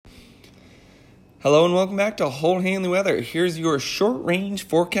Hello and welcome back to Holt Hanley Weather. Here's your short-range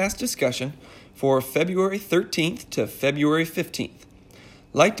forecast discussion for February 13th to February 15th.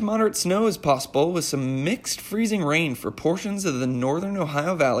 Light to moderate snow is possible with some mixed freezing rain for portions of the northern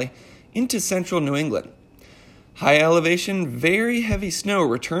Ohio Valley into central New England. High elevation, very heavy snow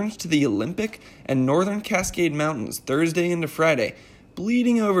returns to the Olympic and northern Cascade Mountains Thursday into Friday,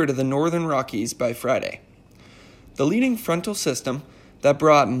 bleeding over to the northern Rockies by Friday. The leading frontal system that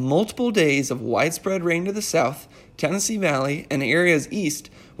brought multiple days of widespread rain to the south, Tennessee Valley, and areas east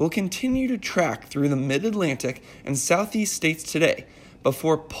will continue to track through the mid-Atlantic and southeast states today,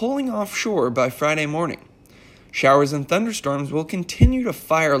 before pulling offshore by Friday morning. Showers and thunderstorms will continue to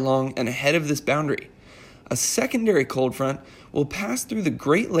fire along and ahead of this boundary. A secondary cold front will pass through the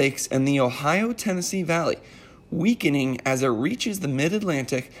Great Lakes and the Ohio-Tennessee Valley, weakening as it reaches the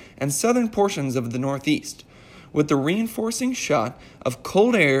mid-Atlantic and southern portions of the northeast, with the reinforcing shot of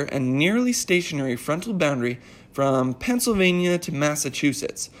cold air and nearly stationary frontal boundary from Pennsylvania to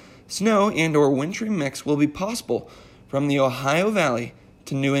Massachusetts. Snow and or wintry mix will be possible from the Ohio Valley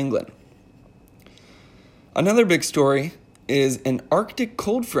to New England. Another big story is an Arctic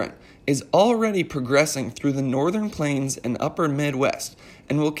cold front is already progressing through the northern plains and upper Midwest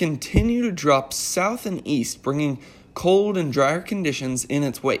and will continue to drop south and east, bringing cold and drier conditions in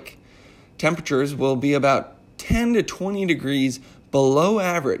its wake. Temperatures will be about 10 to 20 degrees below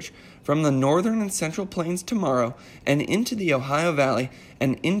average from the northern and central plains tomorrow and into the Ohio Valley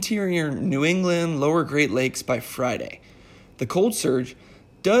and interior New England lower Great Lakes by Friday. The cold surge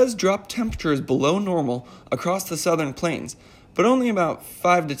does drop temperatures below normal across the southern plains, but only about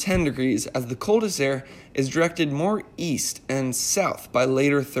 5 to 10 degrees as the coldest air is directed more east and south by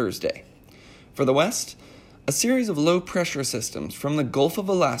later Thursday. For the west, a series of low-pressure systems from the Gulf of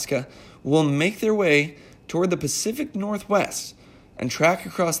Alaska will make their way toward the Pacific Northwest and track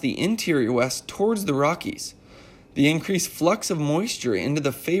across the interior west towards the Rockies. The increased flux of moisture into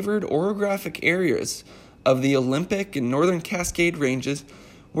the favored orographic areas of the Olympic and northern Cascade ranges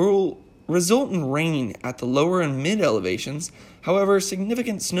will result in rain at the lower and mid elevations, however,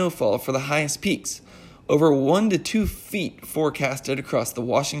 significant snowfall for the highest peaks, over 1 to 2 feet forecasted across the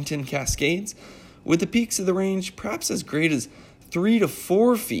Washington Cascades, with the peaks of the range perhaps as great as 3 to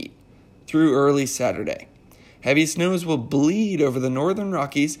 4 feet through early Saturday. Heavy snows will bleed over the northern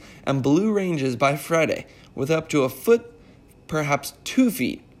Rockies and Blue Ranges by Friday, with up to a foot, perhaps 2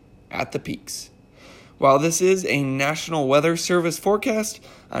 feet, at the peaks. While this is a National Weather Service forecast,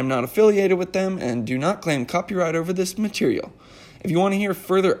 I'm not affiliated with them and do not claim copyright over this material. If you want to hear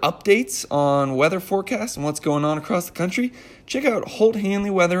further updates on weather forecasts and what's going on across the country, check out Holt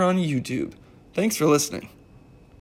Hanley Weather on YouTube. Thanks for listening.